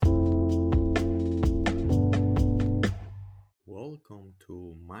welcome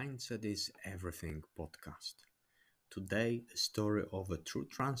to Mindset is Everything podcast. Today, a story of a true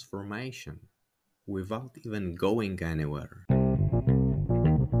transformation without even going anywhere.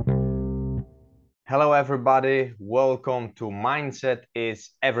 Hello, everybody. Welcome to Mindset is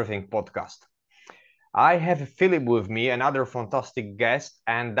Everything podcast. I have Philip with me, another fantastic guest,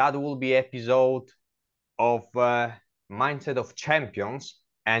 and that will be episode of Mindset of Champions,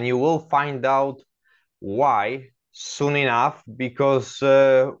 and you will find out why soon enough because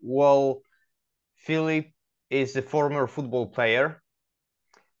Philip is a former football player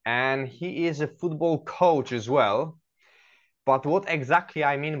and he is a football coach as well. But what exactly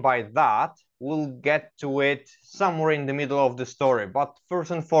I mean by that, we'll get to it somewhere in the middle of the story. But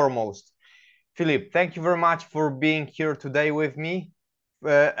first and foremost, Philip, thank you very much for being here today with me.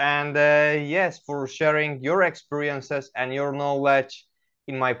 Yes, for sharing your experiences and your knowledge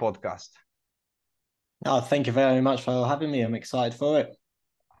in my podcast. Oh, thank you very much for having me. I'm excited for it.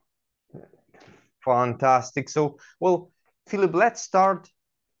 Fantastic. So, Philip, let's start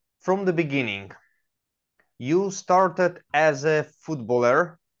from the beginning. You started as a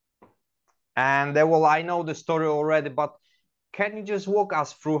footballer, and I know the story already, but can you just walk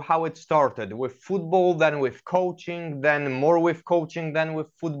us through how it started with football, then with coaching, then more with coaching, then with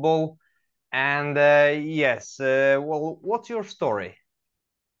football? And what's your story?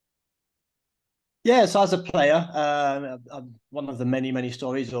 Yeah, so as a player, one of the many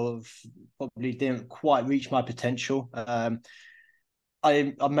stories of probably didn't quite reach my potential. I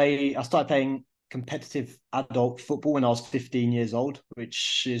started playing competitive adult football when I was 15 years old,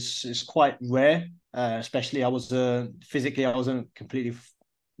 which is quite rare. Especially I was physically I wasn't completely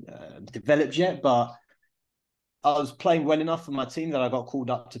developed yet, but I was playing well enough for my team that I got called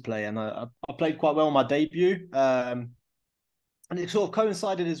up to play, and I played quite well on my debut. And it sort of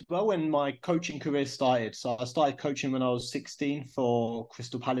coincided as well when my coaching career started. So I started coaching when I was 16 for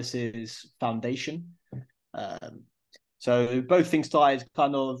Crystal Palace's foundation. So both things started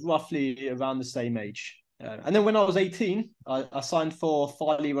kind of roughly around the same age. And then when I was 18, I signed for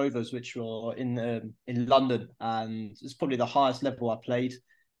Farley Rovers, which were in London, and it's probably the highest level I played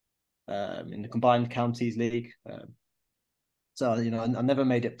in the Combined Counties League. So I never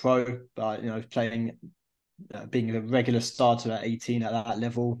made it pro, but playing. Being a regular starter at 18 at that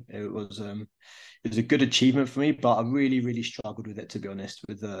level, it was a good achievement for me, but I really struggled with it, to be honest,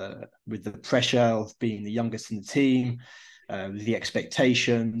 with the pressure of being the youngest in the team, the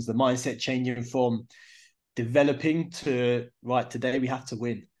expectations, the mindset changing from developing to right, today we have to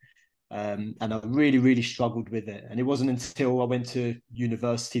win. And I really struggled with it. And it wasn't until I went to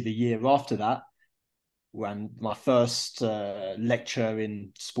university the year after that, when my first lecture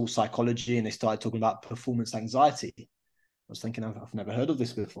in sports psychology, and they started talking about performance anxiety. I was thinking, I've never heard of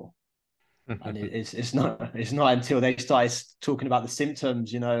this before. And it's not until they started talking about the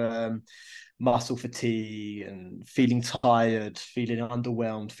symptoms, muscle fatigue and feeling tired, feeling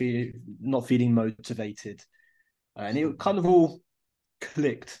underwhelmed, not feeling motivated, and it kind of all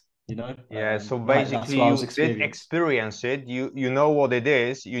clicked. Yeah, so Right, that's basically what I was you did experiencing. experience it. You know what it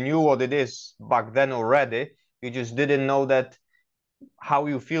is. You knew what it is back then already. You just didn't know that how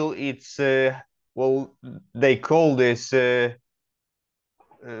you feel. It's they call this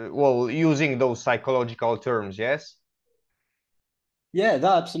using those psychological terms. Yes. Yeah,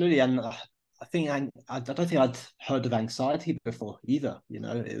 that absolutely. And I don't think I'd heard of anxiety before either.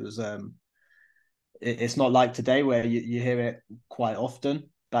 It was it's not like today where you hear it quite often.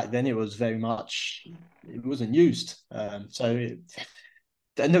 Back then, it was very much, it wasn't used. And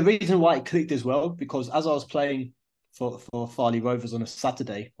the reason why it clicked as well, because as I was playing for Farley Rovers on a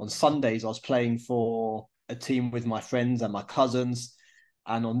Saturday, on Sundays I was playing for a team with my friends and my cousins,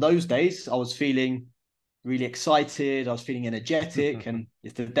 and on those days I was feeling really excited. I was feeling energetic, and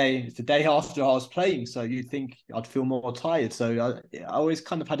it's the day after I was playing, so you'd think I'd feel more tired. So I always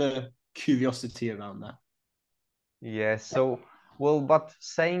kind of had a curiosity around that. Yes. So but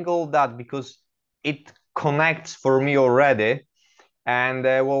saying all that because it connects for me already, and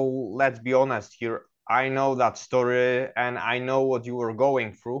let's be honest here. I know that story and I know what you were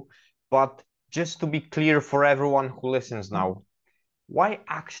going through, but just to be clear for everyone who listens now, why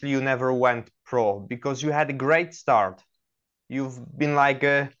actually you never went pro? Because you had a great start. You've been like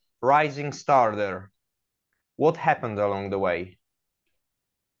a rising star there. What happened along the way?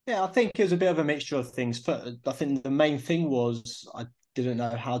 Yeah, I think it was a bit of a mixture of things. I think the main thing was I didn't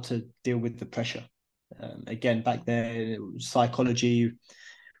know how to deal with the pressure. Again, back then, psychology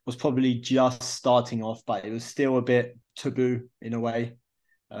was probably just starting off, but it was still a bit taboo in a way.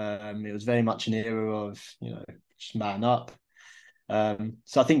 It was very much an era of, just man up.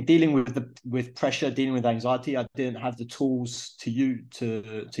 So I think dealing with pressure, dealing with anxiety, I didn't have the tools to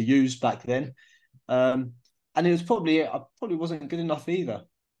use back then, and it was I probably wasn't good enough either.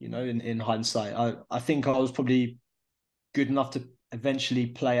 In hindsight, I think I was probably good enough to eventually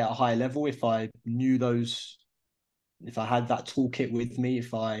play at a high level if I knew if I had that toolkit with me,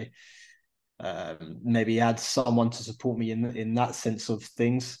 if I maybe had someone to support me in that sense of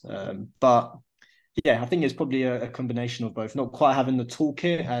things. But yeah, I think it's probably a combination of both, not quite having the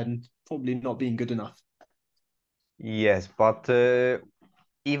toolkit and probably not being good enough. Yes, but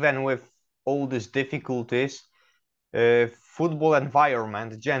even with all these difficulties, football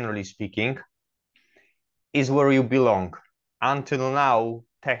environment, generally speaking, is where you belong until now,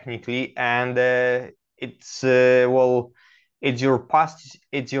 technically, and it's your past,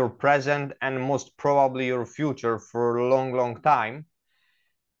 it's your present, and most probably your future for a long, long time.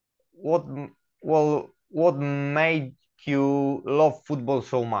 What what made you love football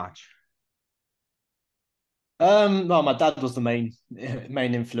so much? No, my dad was the main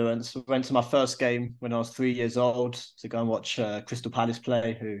influence. I went to my first game when I was 3 years old to go and watch Crystal Palace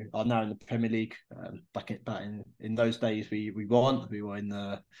play, who are now in the Premier League. Back in those days, we won. We were in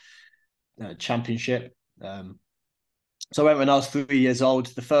the Championship. So I went when I was 3 years old.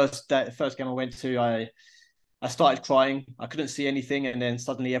 The first game I went to, I started crying. I couldn't see anything, and then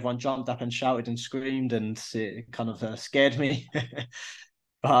suddenly everyone jumped up and shouted and screamed, and it kind of scared me.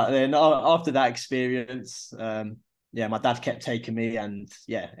 But then after that experience, yeah, my dad kept taking me, and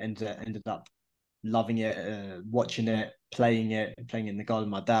yeah, ended up loving it, watching it, playing in the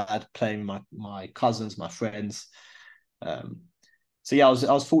garden with my dad, playing with my cousins, my friends. Um, so yeah, I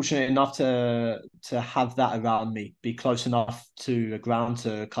was fortunate enough to have that around me, be close enough to a ground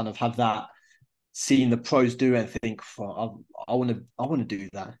to kind of have that, seeing the pros do it and think, well, I want to do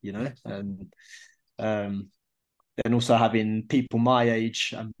that, and um, then also having people my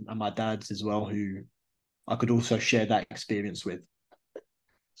age and my dad's as well who I could also share that experience with.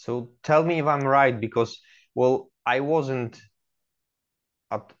 So tell me if I'm right, because I wasn't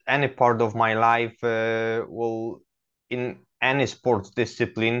at any part of my life, in any sports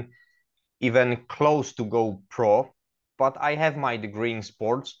discipline, even close to go pro, but I have my degree in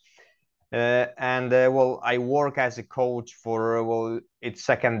sports. And I work as a coach for its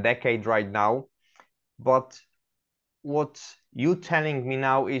second decade right now. But what you telling me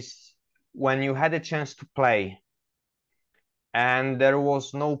now is when you had a chance to play and there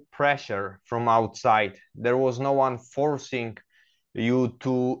was no pressure from outside, there was no one forcing you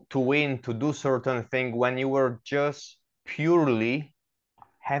to win, to do certain thing, when you were just purely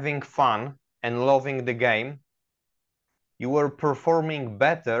having fun and loving the game, you were performing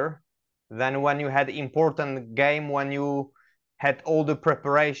better than when you had important game, when you had all the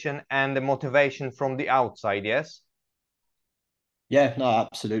preparation and the motivation from the outside. Yes. Yeah, no,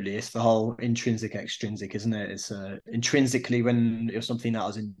 absolutely. It's the whole intrinsic, extrinsic, isn't it? It's intrinsically when it was something that I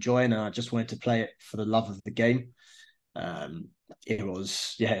was enjoying and I just wanted to play it for the love of the game. Um, it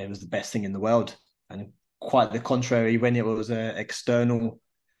was the best thing in the world. And quite the contrary, when it was external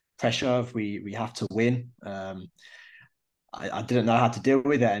pressure of we have to win. I didn't know how to deal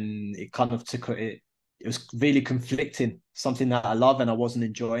with it, and it kind of took it. It was really conflicting. Something that I love, and I wasn't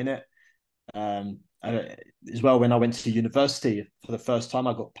enjoying it. As well, when I went to university for the first time,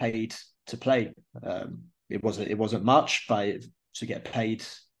 I got paid to play. It wasn't much, but to get paid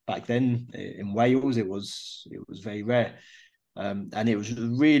back then in Wales, it was very rare, and it was a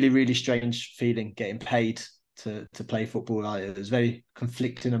really really strange feeling getting paid to play football. It was very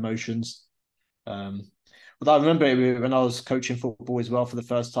conflicting emotions. Um, but I remember when I was coaching football as well for the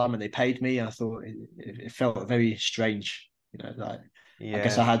first time, and they paid me. I thought it felt very strange. Like I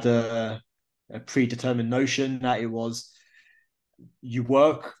guess I Yes. had a predetermined notion that it was you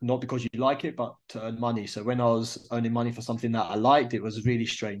work not because you like it, but to earn money. So when I was earning money for something that I liked, it was really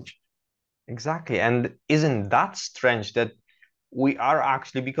strange. Exactly. And isn't that strange that we are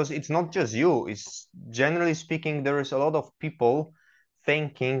actually, because it's not just you, it's generally speaking, there is a lot of people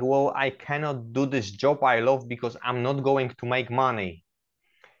thinking, well, I cannot do this job I love because I'm not going to make money.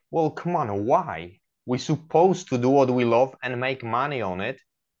 Well, come on, why? We're supposed to do what we love and make money on it,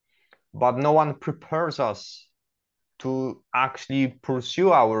 but no one prepares us to actually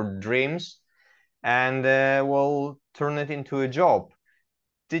pursue our dreams and turn it into a job.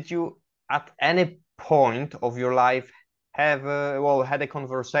 Did you at any point of your life have had a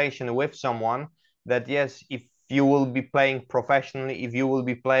conversation with someone that yes, if you will be playing professionally, if you will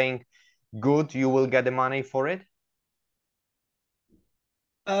be playing good, you will get the money for it?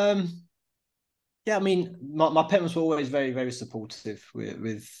 Um, Yeah, I mean, my parents were always very, very supportive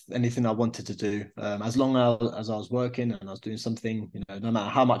with anything I wanted to do. As long as I was working and I was doing something, no matter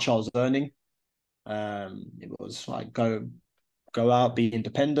how much I was earning, it was like go out, be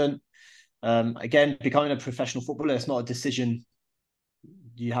independent. Again, becoming a professional footballer, it's not a decision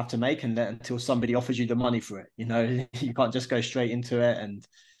you have to make and until somebody offers you the money for it. You can't just go straight into it and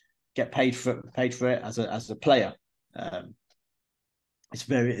get paid for it as a player. Um, it's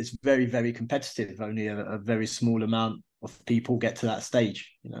very very competitive. Only a very small amount of people get to that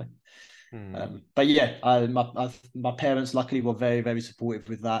stage. Hmm. But yeah, my parents luckily were very very supportive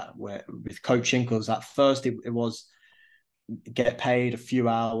with that, with coaching, because at first it was get paid a few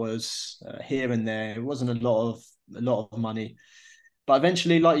hours here and there. It wasn't a lot of money, but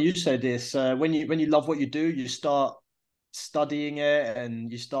eventually, like you said, it's when you love what you do, you start studying it and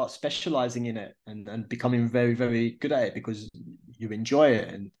you start specializing in it and becoming very very good at it because you enjoy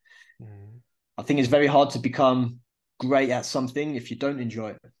it. And Hmm. I think it's very hard to become great at something if you don't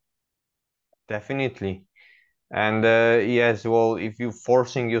enjoy it. Definitely. And yes, well, if you're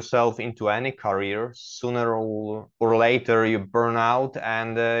forcing yourself into any career, sooner or later you burn out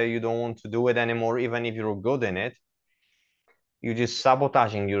and you don't want to do it anymore, even if you're good in it. You're just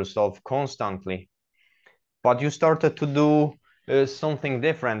sabotaging yourself constantly. But you started to do something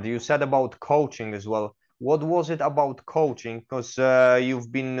different. You said about coaching as well. What was it about coaching? Because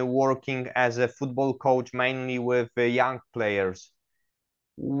you've been working as a football coach mainly with young players.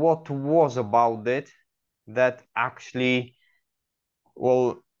 What was about it that actually,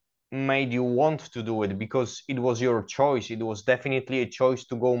 well, made you want to do it? Because it was your choice. It was definitely a choice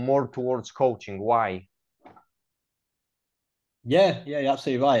to go more towards coaching. Why? Yeah, you're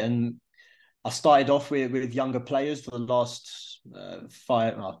absolutely right. And I started off with younger players for the last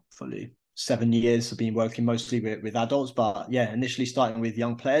probably 7 years. I've been working mostly with adults, but yeah, initially starting with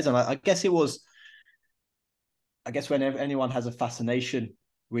young players. And I guess it was, I guess whenever anyone has a fascination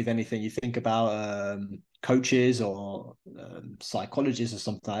with anything, you think about coaches or psychologists or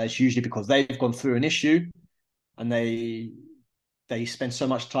something like that. It's usually because they've gone through an issue and they spend so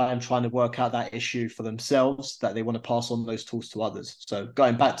much time trying to work out that issue for themselves that they want to pass on those tools to others. So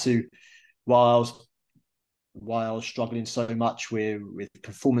going back to while I was why I was struggling so much with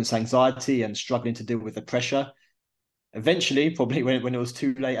performance anxiety and struggling to deal with the pressure. Eventually, probably when it was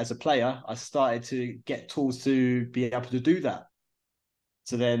too late as a player, I started to get tools to be able to do that.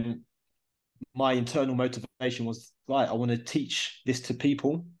 So then my internal motivation was, right, I want to teach this to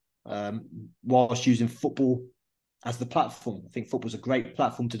people whilst using football as the platform. I think football's a great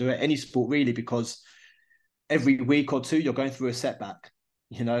platform to do it, any sport really, because every week or two you're going through a setback.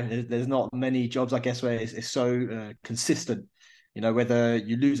 There's not many jobs, I guess, where it's so consistent. Whether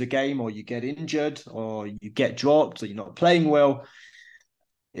you lose a game or you get injured or you get dropped or you're not playing well,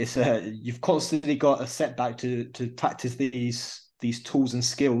 you've constantly got a setback to practice these tools and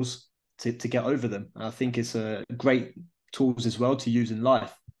skills to get over them. And I think it's a great tools as well to use in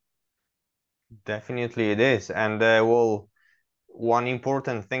life. Definitely it is. And well, one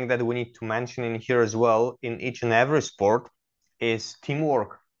important thing that we need to mention in here as well in each and every sport is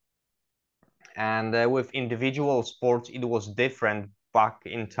teamwork. And with individual sports, it was different back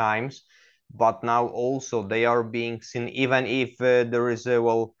in times, but now also they are being seen, even if there is a,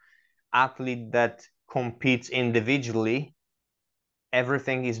 well, athlete that competes individually,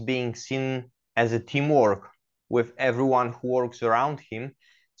 everything is being seen as a teamwork with everyone who works around him.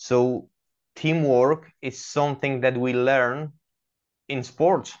 So teamwork is something that we learn in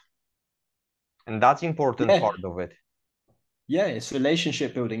sports, and that's important Yeah, part of it. yeah, it's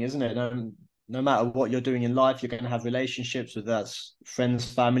relationship building, isn't it? No matter what you're doing in life, you're going to have relationships with that's friends,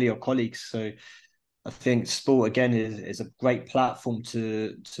 family, or colleagues. So I think sport again is a great platform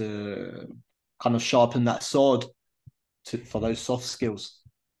to kind of sharpen that sword for those soft skills.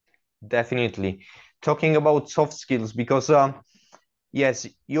 Definitely. Talking about soft skills, because yes,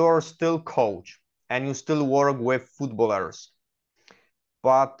 you're still coach and you still work with footballers,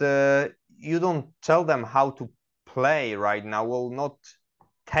 but you don't tell them how to play right now. Well, not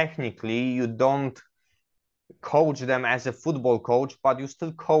technically, you don't coach them as a football coach, but you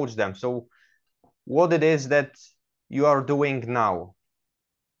still coach them. So what it is that you are doing now?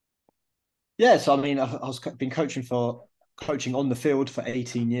 Yeah, so I mean, I was been coaching on the field for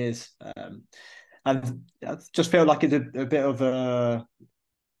 18 years, and I just feel like it's a bit of a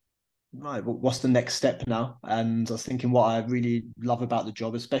right. What's the next step now? And I was thinking what I really love about the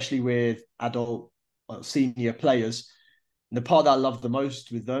job, especially with adult senior players. And the part that I love the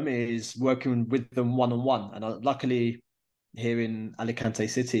most with them is working with them one on one. And luckily, here in Alicante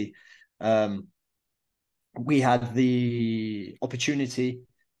City, um, we had the opportunity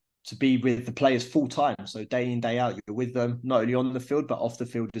to be with the players full time. So day in, day out, you're with them, not only on the field, but off the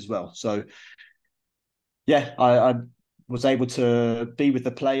field as well. So yeah, I was able to be with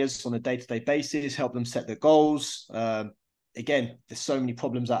the players on a day-to-day basis, help them set their goals. Again, there's so many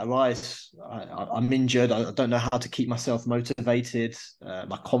problems that arise. I'm injured. I don't know how to keep myself motivated.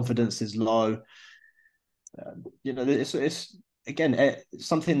 My confidence is low. It's again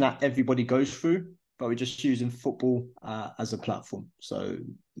something that everybody goes through, but we're just using football as a platform. So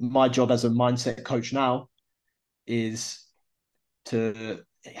my job as a mindset coach now is to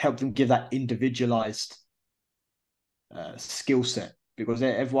help them give that individualized skill set, because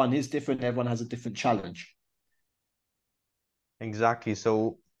everyone is different. Everyone has a different challenge. Exactly.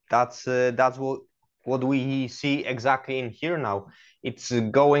 So that's what we see exactly in here now. It's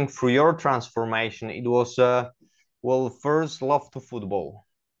going through your transformation. It was well, first love to football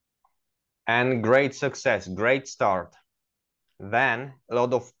and great success, great start. Then a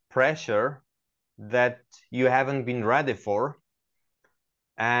lot of pressure that you haven't been ready for,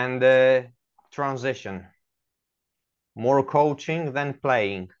 and transition. More coaching than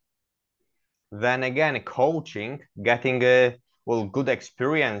playing. Then again, coaching, getting a well good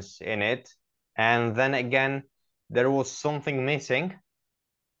experience in it, and then again there was something missing,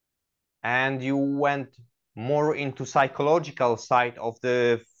 and you went more into psychological side of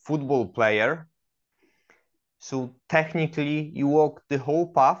the football player. So technically you walk the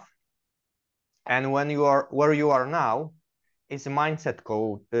whole path, and when you are where you are now is a mindset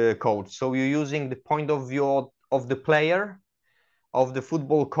coach. So you're using the point of view of the player, of the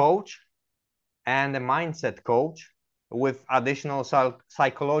football coach, and a mindset coach with additional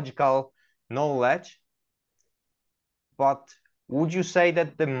psychological knowledge. But would you say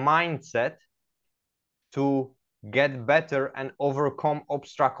that the mindset to get better and overcome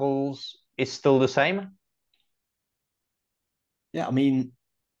obstacles is still the same? Yeah, I mean,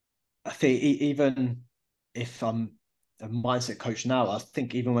 I think even if I'm a mindset coach now, I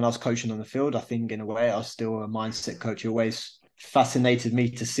think even when I was coaching on the field, I think in a way I was still a mindset coach. It always fascinated me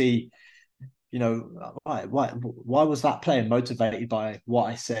to see, why was that player motivated by what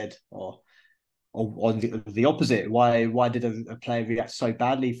I said, or on the opposite? Why did a player react so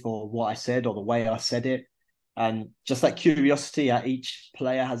badly for what I said or the way I said it? And just that curiosity, at each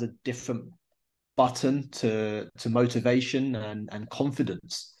player has a different button to motivation and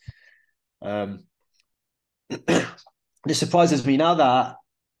confidence. Um, it surprises me now that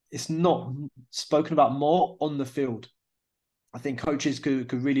it's not spoken about more on the field. I think coaches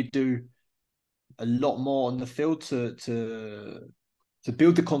could really do a lot more on the field to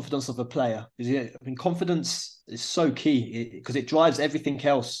build the confidence of a player. I mean, confidence is so key because it drives everything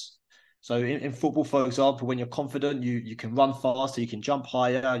else. So in football, for example, when you're confident, you can run faster, you can jump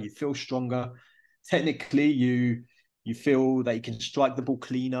higher, you feel stronger. Technically, you feel that you can strike the ball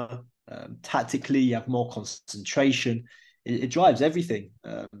cleaner. Tactically, you have more concentration. It drives everything.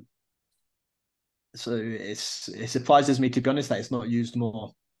 So it surprises me, to be honest, that it's not used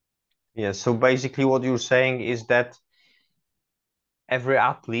more. Yeah, so basically what you're saying is that every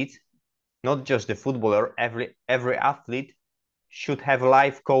athlete, not just the footballer, every athlete should have a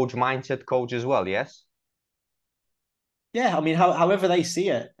life coach, mindset coach as well, yes? Yeah, I mean, however they see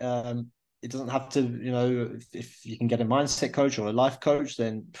it, it doesn't have to, if you can get a mindset coach or a life coach,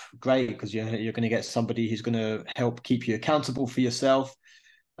 then great, because you're going to get somebody who's going to help keep you accountable for yourself.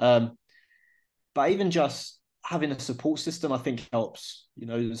 But even just having a support system, I think helps.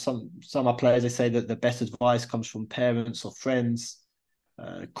 Some of our players, they say that the best advice comes from parents or friends,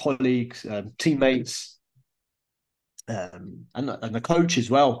 colleagues, teammates, and the coach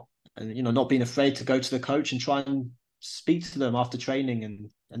as well. And not being afraid to go to the coach and try and speak to them after training.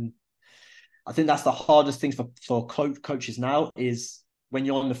 And I think that's the hardest thing for coaches now is when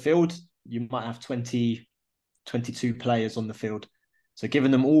you're on the field, you might have 20, 22 players on the field. So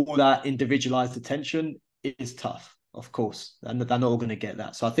giving them all that individualized attention is tough, of course, and they're not all going to get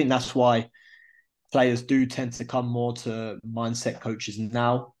that. So I think that's why players do tend to come more to mindset coaches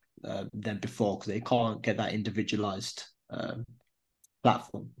now than before, because they can't get that individualized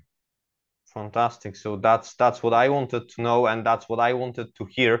platform. Fantastic. So that's what I wanted to know, and that's what I wanted to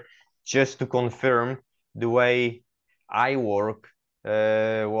hear, just to confirm the way I work,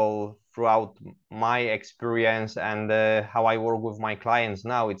 well, throughout my experience and how I work with my clients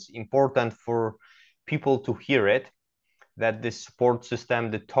now. It's important for people to hear it, that the support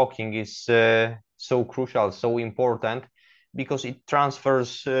system, the talking is so crucial, so important, because it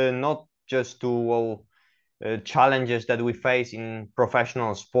transfers not just to, well, challenges that we face in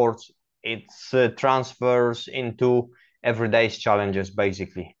professional sports, it transfers into everyday's challenges,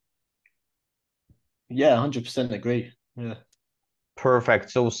 basically. Yeah, 100% agree. Yeah. Perfect.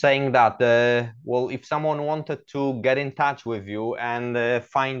 So saying that, well, if someone wanted to get in touch with you and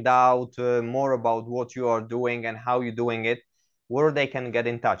find out more about what you are doing and how you're doing it, where they can get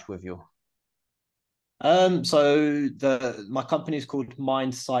in touch with you? So my company is called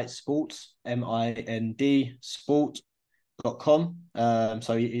Mindsight Sports, MIND sport.com.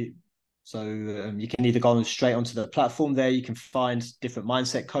 You can either go straight onto the platform there. You can find different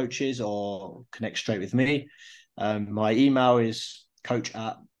mindset coaches or connect straight with me. My email is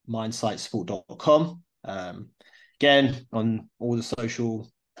coach@mindsightsport.com. Again, on all the social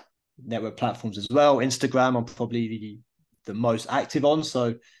network platforms as well. Instagram, I'm probably the most active on.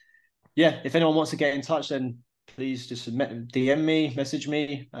 So yeah, if anyone wants to get in touch, then please just DM me, message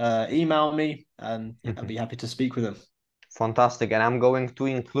me, email me, and I'll be happy to speak with them. Fantastic. And I'm going to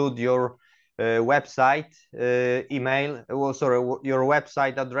include your website, email, well, sorry, your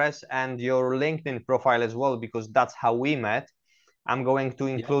website address and your LinkedIn profile as well, because that's how we met. I'm going to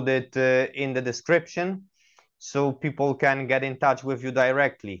include it in the description so people can get in touch with you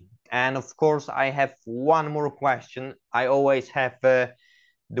directly. And of course, I have one more question. I always have the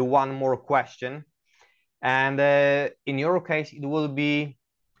one more question. And in your case, it will be,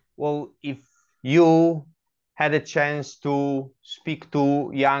 well, if you had a chance to speak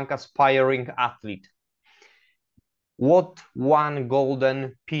to young aspiring athlete, what one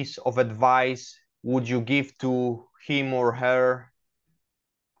golden piece of advice would you give to him or her,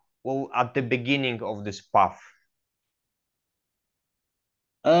 well, at the beginning of this path?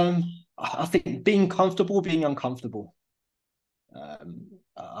 I think being comfortable, being uncomfortable.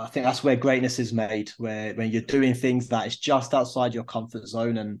 I think that's where greatness is made, where when you're doing things that is just outside your comfort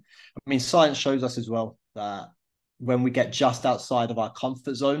zone. And I mean, science shows us as well that when we get just outside of our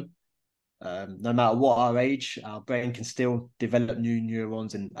comfort zone, no matter what our age, our brain can still develop new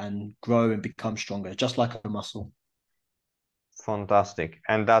neurons and grow and become stronger, just like a muscle. Fantastic.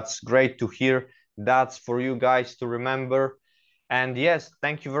 And that's great to hear. That's for you guys to remember. And yes,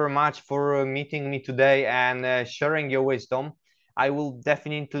 thank you very much for meeting me today and sharing your wisdom. I will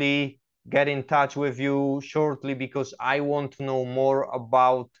definitely get in touch with you shortly because I want to know more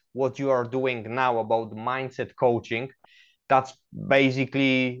about what you are doing now about mindset coaching. That's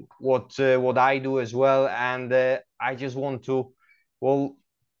basically what I do as well, and I just want to, well,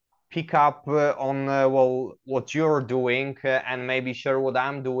 pick up on well, what you're doing and maybe share what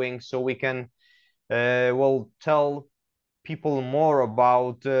I'm doing so we can well, tell people more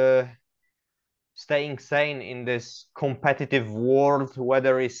about staying sane in this competitive world,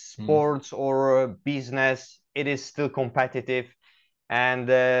 whether it's sports or business. It is still competitive, and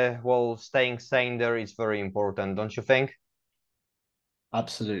well, staying sane there is very important, don't you think?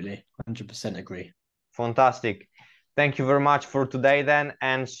 Absolutely, 100% agree. Fantastic. Thank you very much for today then,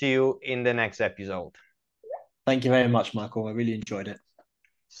 and see you in the next episode. Thank you very much, Michael. I really enjoyed it.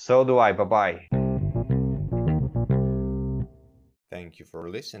 So do I. Bye bye. Thank you for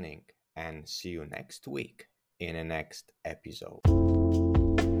listening and see you next week in the next episode.